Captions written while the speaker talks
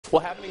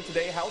Well, happening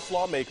today, House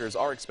lawmakers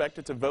are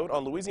expected to vote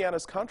on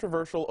Louisiana's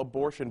controversial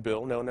abortion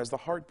bill known as the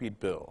Heartbeat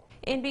Bill.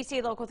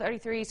 NBC Local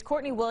 33's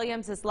Courtney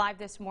Williams is live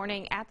this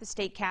morning at the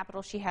state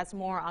capitol. She has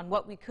more on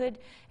what we could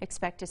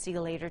expect to see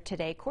later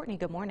today. Courtney,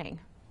 good morning.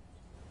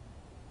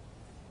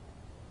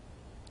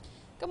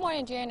 Good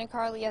morning, Jan and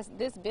Carly. Yes,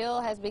 this bill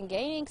has been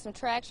gaining some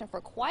traction for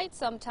quite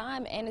some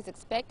time and is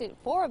expected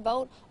for a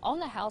vote on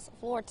the House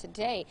floor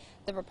today.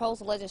 The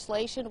proposed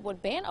legislation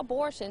would ban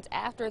abortions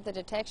after the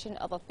detection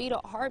of a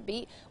fetal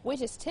heartbeat,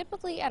 which is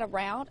typically at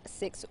around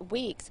 6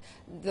 weeks.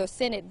 The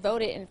Senate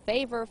voted in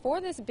favor for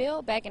this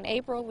bill back in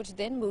April, which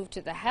then moved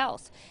to the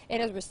House.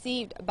 It has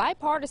received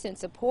bipartisan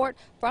support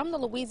from the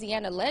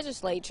Louisiana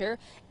legislature,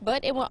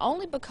 but it will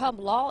only become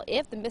law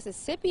if the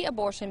Mississippi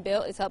abortion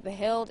bill is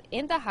upheld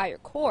in the higher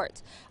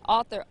courts.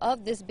 Author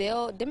of this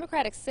bill,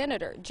 Democratic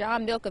Senator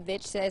John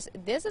Milkovich, says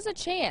this is a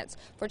chance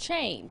for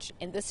change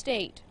in the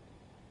state.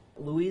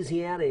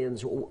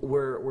 Louisianians,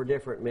 we're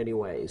different in many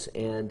ways,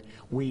 and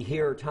we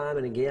hear time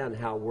and again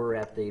how we're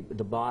at the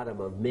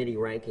bottom of many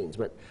rankings.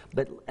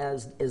 But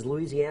as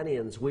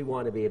Louisianians, we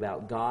want to be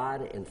about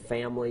God and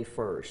family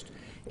first.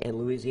 And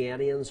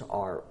Louisianians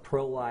are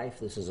pro-life.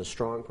 This is a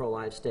strong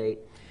pro-life state.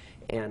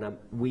 And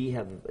we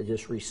have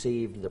just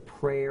received the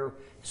prayer,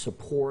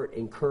 support,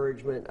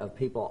 encouragement of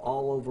people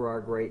all over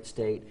our great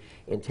state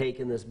in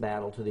taking this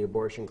battle to the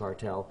abortion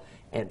cartel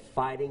and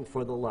fighting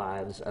for the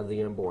lives of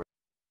the unborn.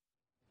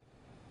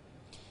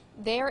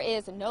 There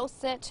is no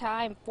set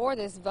time for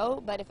this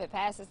vote, but if it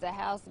passes the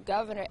House,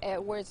 Governor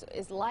Edwards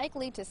is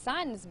likely to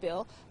sign this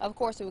bill. Of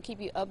course, we will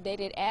keep you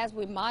updated as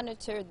we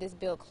monitor this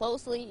bill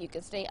closely. You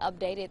can stay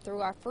updated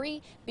through our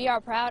free Be Our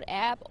Proud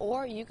app,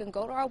 or you can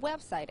go to our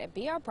website at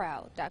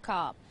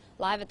beourproud.com.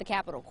 Live at the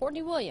Capitol,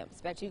 Courtney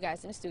Williams. Back to you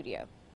guys in the studio.